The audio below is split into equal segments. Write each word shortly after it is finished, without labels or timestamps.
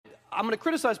I'm going to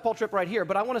criticize Paul Tripp right here,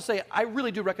 but I want to say I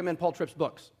really do recommend Paul Tripp's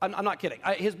books. I'm not kidding.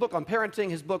 His book on parenting,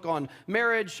 his book on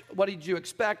marriage, What Did You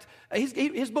Expect?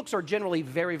 His books are generally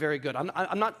very, very good.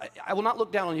 I will not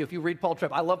look down on you if you read Paul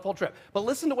Tripp. I love Paul Tripp. But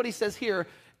listen to what he says here,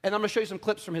 and I'm going to show you some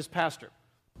clips from his pastor.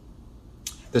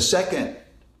 The second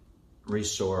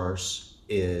resource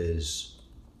is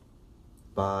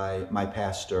by my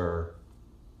pastor,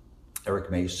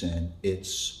 Eric Mason.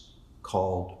 It's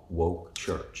called Woke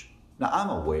Church. Now, I'm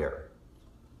aware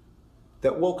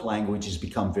that woke language has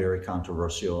become very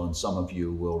controversial, and some of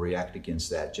you will react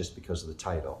against that just because of the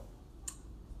title.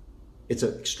 It's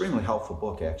an extremely helpful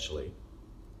book, actually,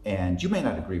 and you may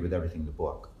not agree with everything in the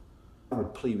book. I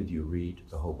would plead with you, read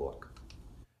the whole book.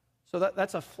 So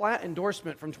that's a flat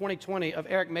endorsement from 2020 of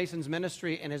Eric Mason's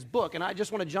ministry and his book. And I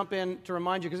just want to jump in to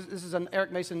remind you, because this is an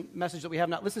Eric Mason message that we have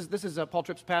now. This is Paul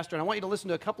Tripp's pastor, and I want you to listen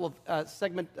to a couple of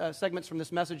segments from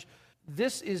this message.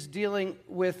 This is dealing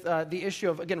with the issue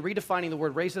of, again, redefining the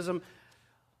word racism.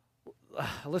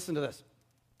 Listen to this.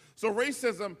 So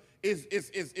racism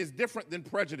is different than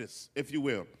prejudice, if you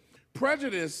will.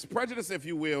 Prejudice, if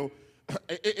you will,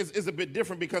 is a bit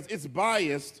different because it's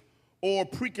biased or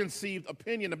preconceived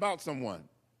opinion about someone.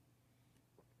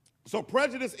 So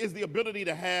prejudice is the ability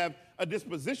to have a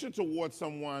disposition towards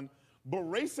someone, but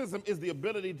racism is the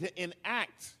ability to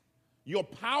enact your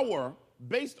power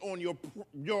based on your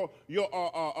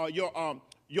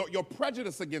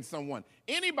prejudice against someone.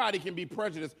 Anybody can be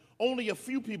prejudiced, only a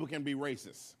few people can be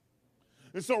racist.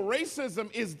 And so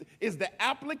racism is the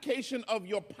application of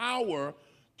your power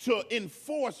to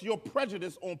enforce your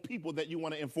prejudice on people that you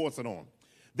want to enforce it on.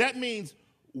 That means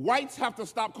whites have to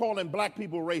stop calling black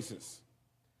people racist.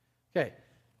 Okay.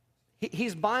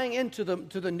 He's buying into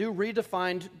the new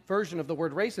redefined version of the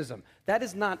word racism. That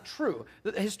is not true.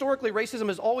 Historically, racism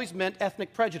has always meant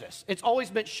ethnic prejudice. It's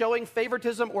always meant showing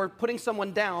favoritism or putting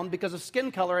someone down because of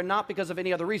skin color and not because of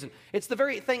any other reason. It's the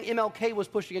very thing MLK was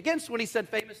pushing against when he said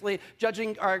famously,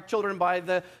 judging our children by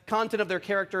the content of their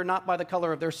character, not by the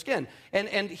color of their skin.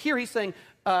 And here he's saying,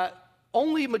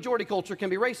 only majority culture can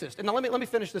be racist. And now let me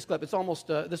finish this clip. It's almost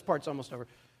this part's almost over.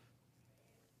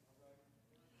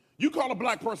 You call a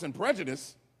black person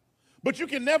prejudiced, but you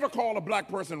can never call a black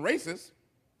person racist,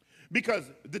 because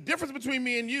the difference between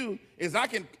me and you is I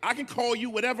can call you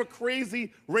whatever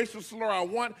crazy racial slur I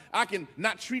want. I can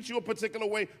not treat you a particular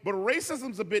way, but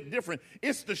racism's a bit different.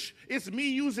 It's me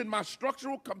using my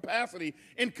structural capacity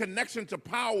in connection to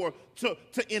power to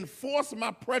enforce my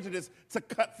prejudice to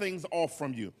cut things off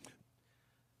from you.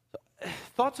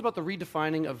 Thoughts about the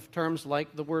redefining of terms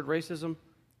like the word racism?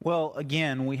 Well,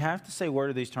 again, we have to say, where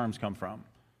do these terms come from?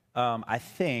 I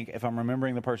think, if I'm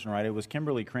remembering the person right, it was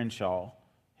Kimberly Crenshaw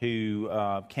who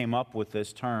came up with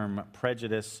this term,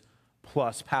 prejudice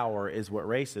plus power is what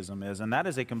racism is. And that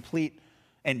is a complete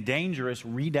and dangerous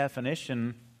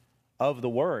redefinition of the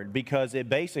word, because it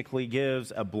basically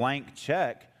gives a blank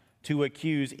check to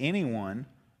accuse anyone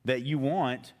that you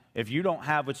want. If you don't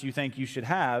have what you think you should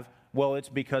have, well, it's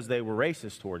because they were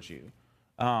racist towards you.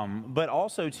 But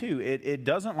also, too, it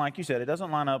doesn't, like you said, it doesn't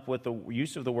line up with the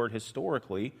use of the word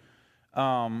historically.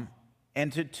 And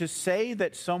to say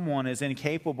that someone is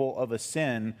incapable of a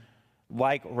sin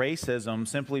like racism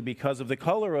simply because of the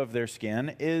color of their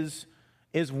skin is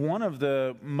one of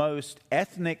the most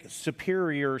ethnic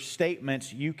superior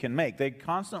statements you can make. They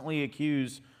constantly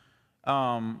accuse,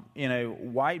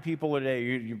 white people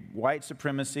today, white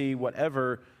supremacy,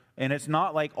 whatever. And it's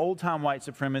not like old-time white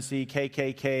supremacy,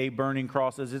 KKK, burning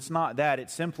crosses. It's not that.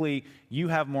 It's simply, you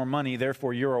have more money,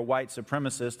 therefore you're a white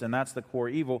supremacist, and that's the core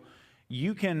evil.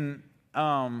 You can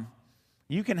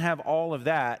have all of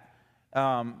that,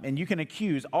 and you can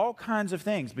accuse all kinds of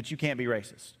things, but you can't be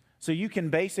racist. So you can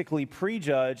basically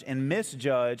prejudge and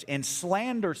misjudge and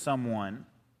slander someone,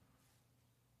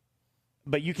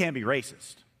 but you can't be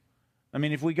racist. I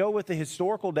mean, if we go with the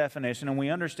historical definition and we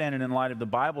understand it in light of the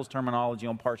Bible's terminology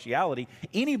on partiality,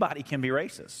 anybody can be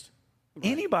racist. Right.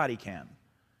 Anybody can.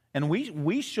 And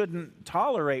we shouldn't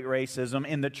tolerate racism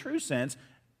in the true sense.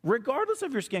 Regardless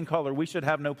of your skin color, we should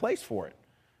have no place for it.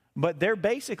 But they're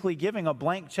basically giving a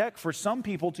blank check for some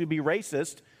people to be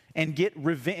racist and get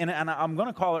revenge. And I'm going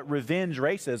to call it revenge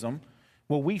racism.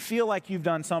 Well, we feel like you've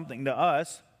done something to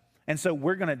us, and so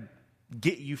we're going to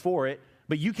get you for it,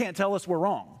 but you can't tell us we're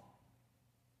wrong.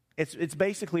 It's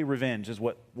basically revenge is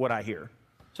what I hear.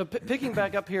 So picking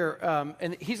back up here,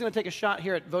 and he's going to take a shot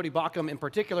here at Vodi Bakum in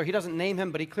particular. He doesn't name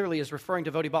him, but he clearly is referring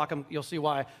to Vodi Bakum. You'll see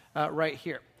why right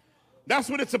here.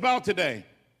 That's what it's about today.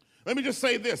 Let me just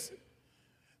say this.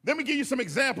 Let me give you some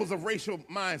examples of racial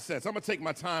mindsets. I'm going to take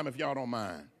my time if y'all don't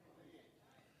mind.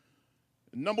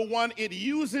 Number one, it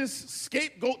uses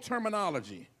scapegoat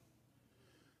terminology.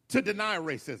 to deny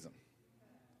racism.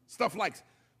 Stuff like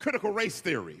critical race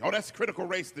theory. Oh, that's critical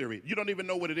race theory. You don't even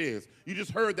know what it is. You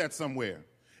just heard that somewhere.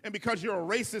 And because you're a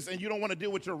racist and you don't want to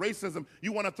deal with your racism,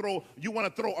 you want to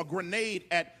throw a grenade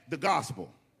at the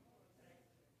gospel.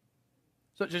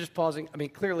 So just pausing, I mean,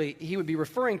 clearly he would be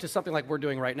referring to something like we're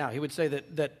doing right now. He would say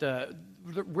that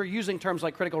we're using terms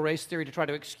like critical race theory to try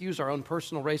to excuse our own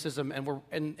personal racism,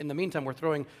 and in the meantime, we're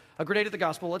throwing a grenade at the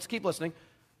gospel. Let's keep listening.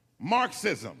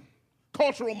 Marxism,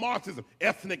 cultural Marxism,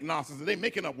 ethnic Gnosticism, they're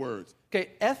making up words. Okay,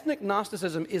 ethnic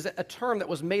Gnosticism is a term that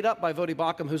was made up by Vodi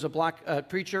Bakum, who's a black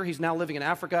preacher. He's now living in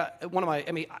Africa.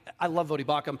 I love Vodi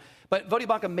Bakum, but Vodi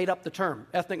Bakum made up the term,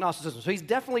 ethnic Gnosticism. So he's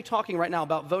definitely talking right now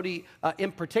about Vodi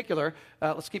in particular.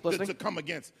 Let's keep listening. To come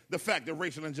against the fact that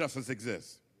racial injustice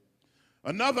exists.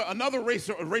 Another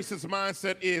racist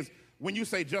mindset is when you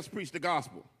say just preach the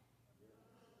gospel.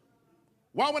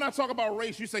 Why when I talk about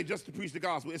race, you say just to preach the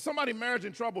gospel? If somebody marriage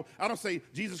in trouble, I don't say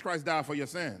Jesus Christ died for your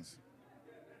sins.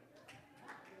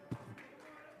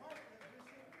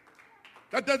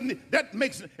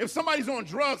 If somebody's on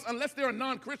drugs, unless they're a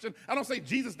non-Christian, I don't say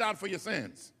Jesus died for your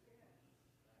sins.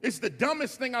 It's the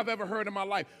dumbest thing I've ever heard in my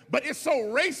life. But it's so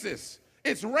racist.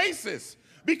 It's racist.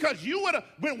 Because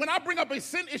when I bring up a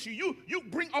sin issue, you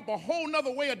bring up a whole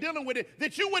nother way of dealing with it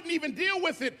that you wouldn't even deal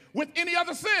with it with any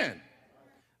other sin.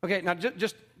 Okay, now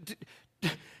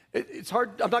it's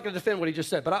hard. I'm not going to defend what he just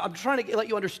said, but I'm trying to let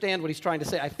you understand what he's trying to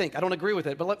say, I think. I don't agree with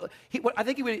it, but what I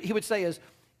think he would say is,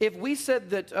 if we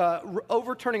said that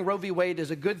overturning Roe v. Wade is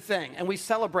a good thing, and we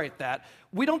celebrate that,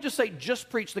 we don't just say just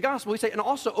preach the gospel, we say, and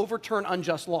also overturn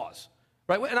unjust laws.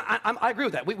 Right? And I agree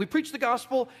with that. We preach the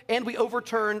gospel, and we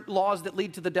overturn laws that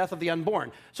lead to the death of the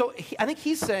unborn. So I think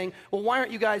he's saying, well, why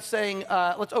aren't you guys saying,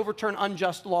 let's overturn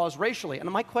unjust laws racially? And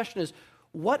my question is,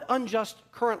 what unjust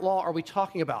current law are we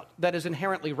talking about that is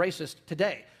inherently racist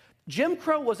today? Jim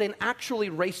Crow was an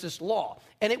actually racist law,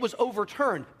 and it was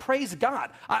overturned. Praise God.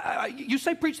 You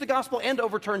say preach the gospel and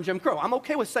overturn Jim Crow. I'm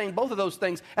okay with saying both of those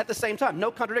things at the same time.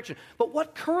 No contradiction. But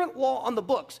what current law on the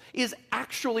books is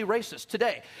actually racist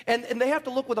today? And they have to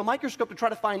look with a microscope to try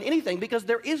to find anything, because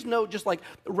there is no just like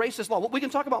racist law. Well, we can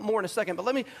talk about more in a second, but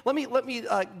let me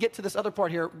get to this other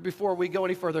part here before we go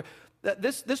any further.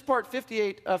 This part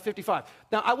 58, 55.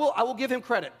 Now, I will give him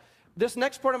credit. This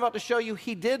next part I'm about to show you,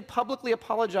 he did publicly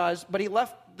apologize, but he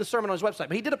left the sermon on his website.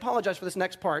 But he did apologize for this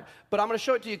next part, but I'm going to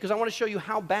show it to you because I want to show you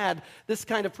how bad this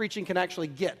kind of preaching can actually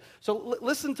get. So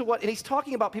listen to and he's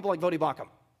talking about people like Vodi Bakum,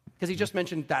 because he just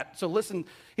mentioned that. So listen,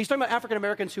 he's talking about African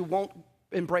Americans who won't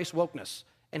embrace wokeness,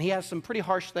 and he has some pretty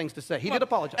harsh things to say. He did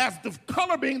apologize. As the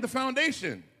color being the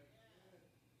foundation.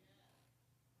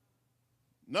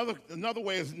 Another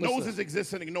way is knows it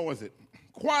exists and ignores it.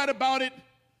 Quiet about it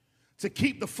to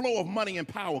keep the flow of money and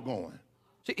power going.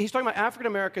 See, he's talking about African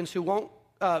Americans who won't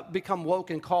become woke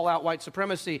and call out white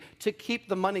supremacy to keep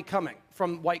the money coming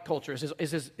from white culture is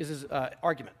his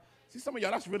argument. See, some of y'all,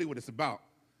 that's really what it's about.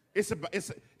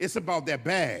 It's about that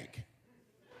bag.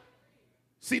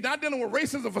 See, not dealing with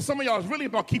racism for some of y'all is really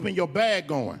about keeping your bag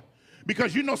going.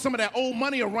 Because you know some of that old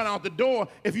money will run out the door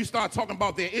if you start talking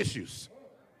about their issues.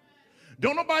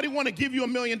 Don't nobody want to give you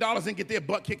 $1 million and get their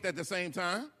butt kicked at the same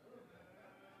time.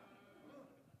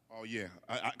 Oh, yeah,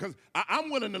 because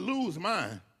I'm willing to lose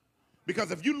mine.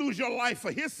 Because if you lose your life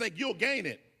for his sake, you'll gain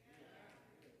it.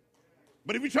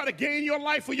 But if you try to gain your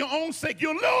life for your own sake,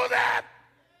 you'll lose it.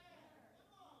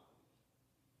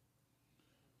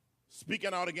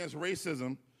 Speaking out against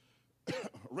racism,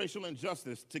 racial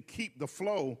injustice, to keep the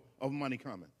flow of money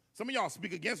coming. Some of y'all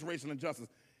speak against racial injustice.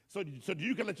 So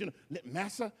you can let you know,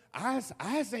 Master, eyes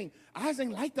ain't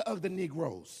like the other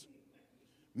Negroes.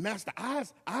 Master,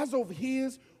 eyes over here.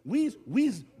 We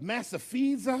Master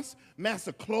feeds us.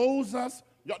 Master clothes us.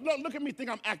 Y'all, look at me, think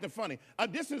I'm acting funny.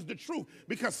 This is the truth.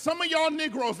 Because some of y'all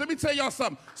Negroes, let me tell y'all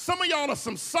something. Some of y'all are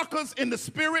some suckers in the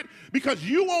spirit because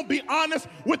you won't be honest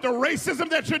with the racism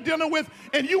that you're dealing with,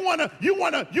 and you want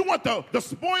the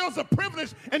spoils of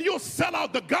privilege, and you'll sell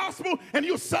out the gospel, and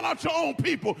you'll sell out your own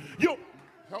people.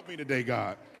 Help me today,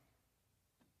 God.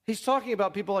 He's talking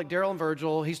about people like Daryl and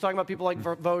Virgil. He's talking about people like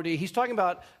Vodi. He's talking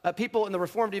about people in the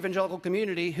Reformed evangelical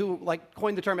community who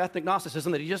coined the term ethnic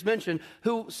Gnosticism that he just mentioned,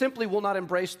 who simply will not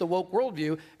embrace the woke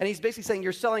worldview. And he's basically saying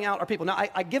you're selling out our people. Now,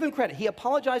 I give him credit. He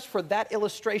apologized for that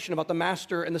illustration about the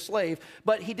master and the slave,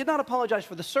 but he did not apologize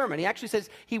for the sermon. He actually says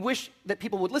he wished that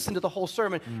people would listen to the whole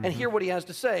sermon and hear what he has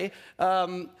to say.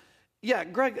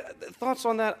 Greg, thoughts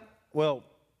on that? Well,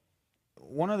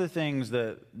 one of the things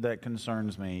that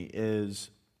concerns me is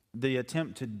the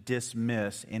attempt to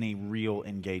dismiss any real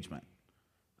engagement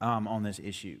on this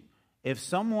issue. If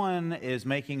someone is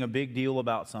making a big deal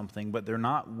about something, but they're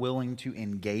not willing to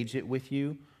engage it with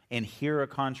you, and hear a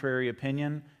contrary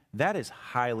opinion, that is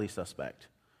highly suspect.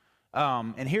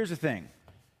 And here's the thing.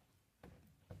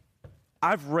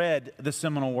 I've read the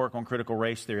seminal work on critical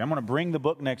race theory. I'm going to bring the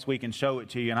book next week and show it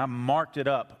to you, and I've marked it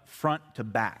up front to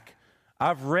back.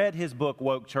 I've read his book,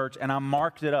 Woke Church, and I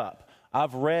marked it up.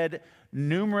 I've read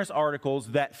numerous articles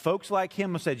that folks like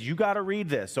him have said, you got to read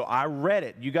this. So I read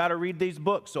it. You got to read these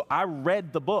books. So I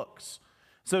read the books.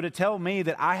 So to tell me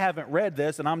that I haven't read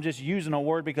this and I'm just using a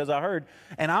word because I heard,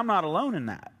 and I'm not alone in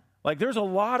that. Like, there's a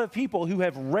lot of people who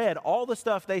have read all the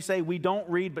stuff they say we don't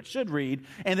read but should read,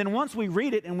 and then once we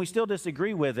read it and we still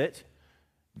disagree with it,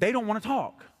 they don't want to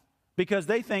talk because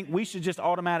they think we should just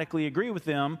automatically agree with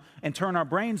them and turn our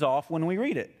brains off when we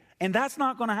read it. And that's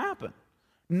not going to happen.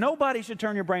 Nobody should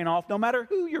turn your brain off no matter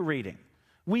who you're reading.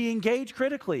 We engage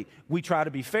critically. We try to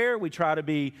be fair. We try to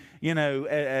be,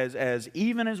 as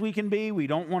even as we can be. We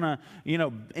don't want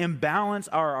to, imbalance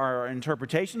our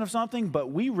interpretation of something, but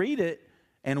we read it.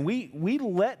 And we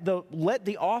let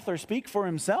the author speak for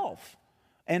himself.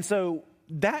 And so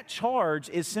that charge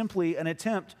is simply an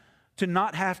attempt to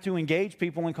not have to engage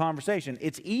people in conversation.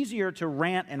 It's easier to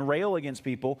rant and rail against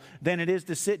people than it is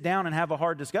to sit down and have a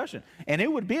hard discussion. And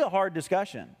it would be a hard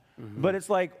discussion. Mm-hmm. But it's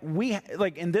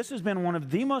and this has been one of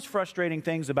the most frustrating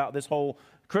things about this whole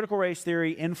critical race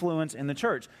theory influence in the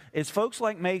church, is folks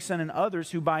like Mason and others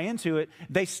who buy into it,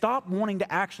 they stop wanting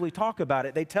to actually talk about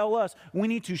it. They tell us we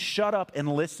need to shut up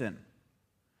and listen.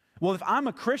 Well, if I'm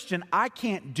a Christian, I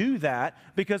can't do that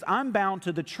because I'm bound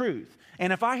to the truth.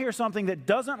 And if I hear something that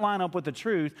doesn't line up with the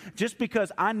truth, just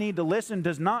because I need to listen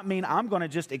does not mean I'm going to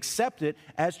just accept it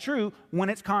as true when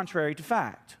it's contrary to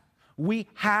fact. We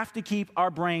have to keep our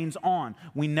brains on.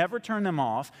 We never turn them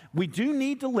off. We do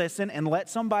need to listen and let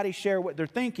somebody share what they're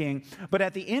thinking. But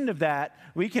at the end of that,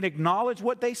 we can acknowledge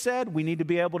what they said. We need to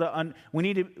be able to we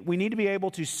need to be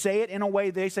able to say it in a way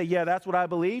they say, yeah, that's what I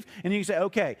believe. And you say,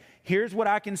 okay, here's what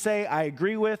I can say I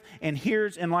agree with, and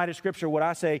here's, in light of Scripture, what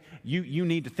I say you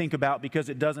need to think about because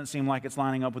it doesn't seem like it's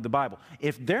lining up with the Bible.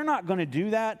 If they're not going to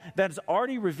do that, that has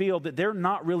already revealed that they're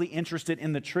not really interested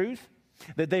in the truth,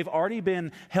 that they've already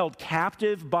been held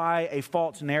captive by a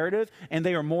false narrative, and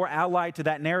they are more allied to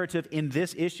that narrative in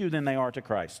this issue than they are to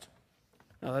Christ.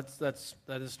 No,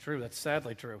 that is true. That's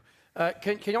sadly true.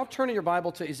 Can y'all turn in your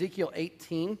Bible to Ezekiel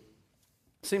 18?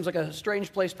 Seems like a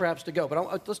strange place perhaps to go,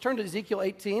 but let's turn to Ezekiel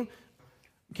 18.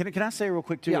 Can I say real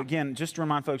quick too, again, just to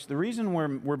remind folks, the reason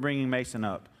we're bringing Mason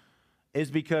up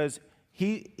is because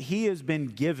he has been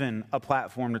given a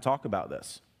platform to talk about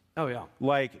this. Oh, yeah.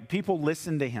 Like, people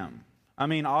listen to him. I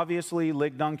mean, obviously,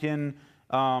 Lick Duncan,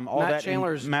 Matt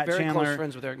Chandler's very close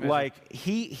friends with Eric Mason. Like,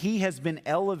 he has been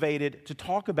elevated to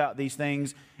talk about these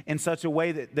things in such a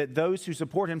way that those who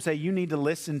support him say, you need to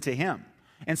listen to him.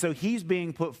 And so he's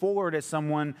being put forward as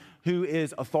someone who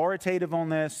is authoritative on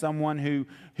this, someone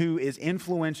who is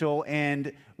influential,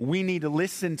 and we need to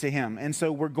listen to him. And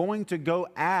so we're going to go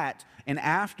at and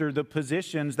after the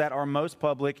positions that are most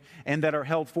public and that are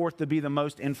held forth to be the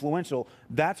most influential.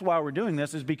 That's why we're doing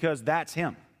this, is because that's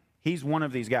him. He's one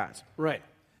of these guys. Right.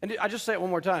 And I just say it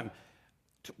one more time.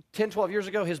 10, 12 years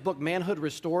ago, his book, Manhood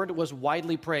Restored, was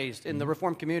widely praised in the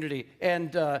Reformed community.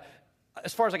 And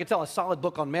as far as I can tell, a solid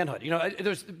book on manhood.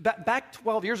 There's back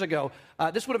 12 years ago,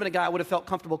 this would have been a guy I would have felt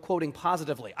comfortable quoting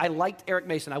positively. I liked Eric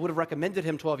Mason. I would have recommended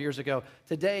him 12 years ago.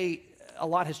 Today, a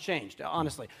lot has changed,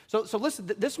 honestly. So listen,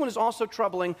 this one is also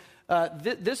troubling.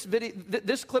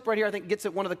 This clip right here, I think, gets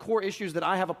at one of the core issues that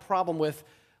I have a problem with.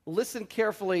 Listen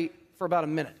carefully for about a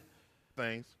minute.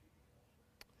 Things.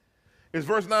 As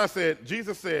verse 9 said,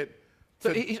 Jesus said,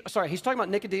 so he's talking about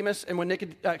Nicodemus and when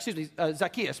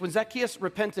Zacchaeus. When Zacchaeus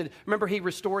repented, remember he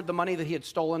restored the money that he had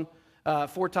stolen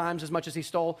 4 times as much as he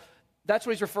stole? That's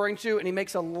what he's referring to, and he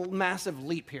makes a massive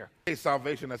leap here.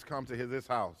 Salvation has come to his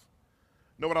house.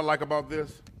 You know what I like about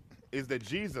this? Is that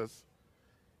Jesus,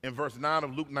 in verse 9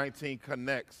 of Luke 19,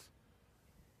 connects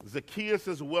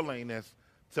Zacchaeus' willingness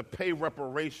to pay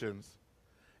reparations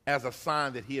as a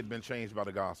sign that he had been changed by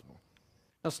the gospel.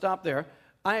 Now stop there.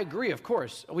 I agree, of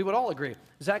course. We would all agree.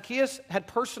 Zacchaeus had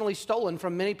personally stolen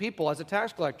from many people as a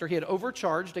tax collector. He had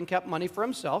overcharged and kept money for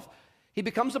himself. He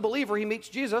becomes a believer. He meets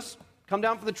Jesus. Come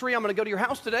down from the tree. I'm going to go to your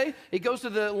house today. He goes to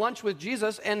the lunch with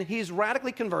Jesus, and he's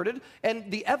radically converted.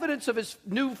 And the evidence of his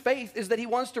new faith is that he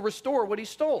wants to restore what he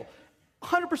stole.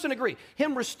 100% agree.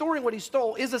 Him restoring what he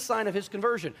stole is a sign of his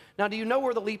conversion. Now, do you know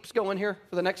where the leap's going here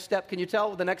for the next step? Can you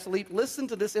tell the next leap? Listen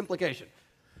to this implication.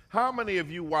 How many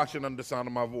of you watching under the sound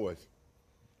of my voice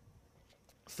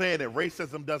saying that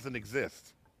racism doesn't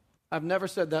exist? I've never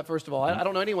said that, first of all. I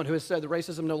don't know anyone who has said that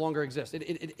racism no longer exists.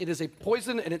 It is a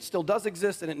poison, and it still does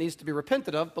exist, and it needs to be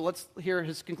repented of, but let's hear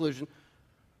his conclusion.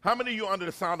 How many of you under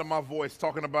the sound of my voice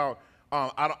talking about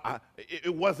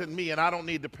it wasn't me and I don't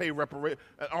need to pay reparations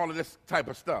and all of this type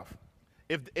of stuff?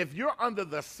 If you're under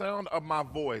the sound of my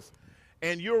voice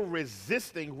and you're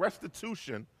resisting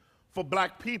restitution for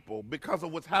black people because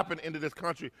of what's happened into this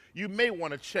country, you may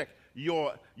want to check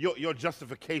your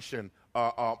justification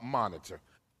monitor.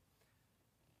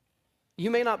 You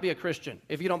may not be a Christian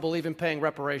if you don't believe in paying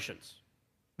reparations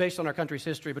based on our country's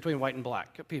history between white and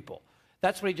black people.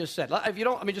 That's what he just said. If you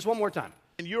don't, just one more time.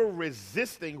 And you're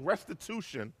resisting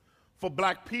restitution for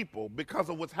black people because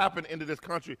of what's happened into this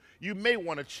country, you may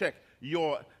want to check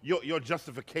your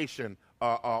justification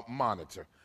monitor.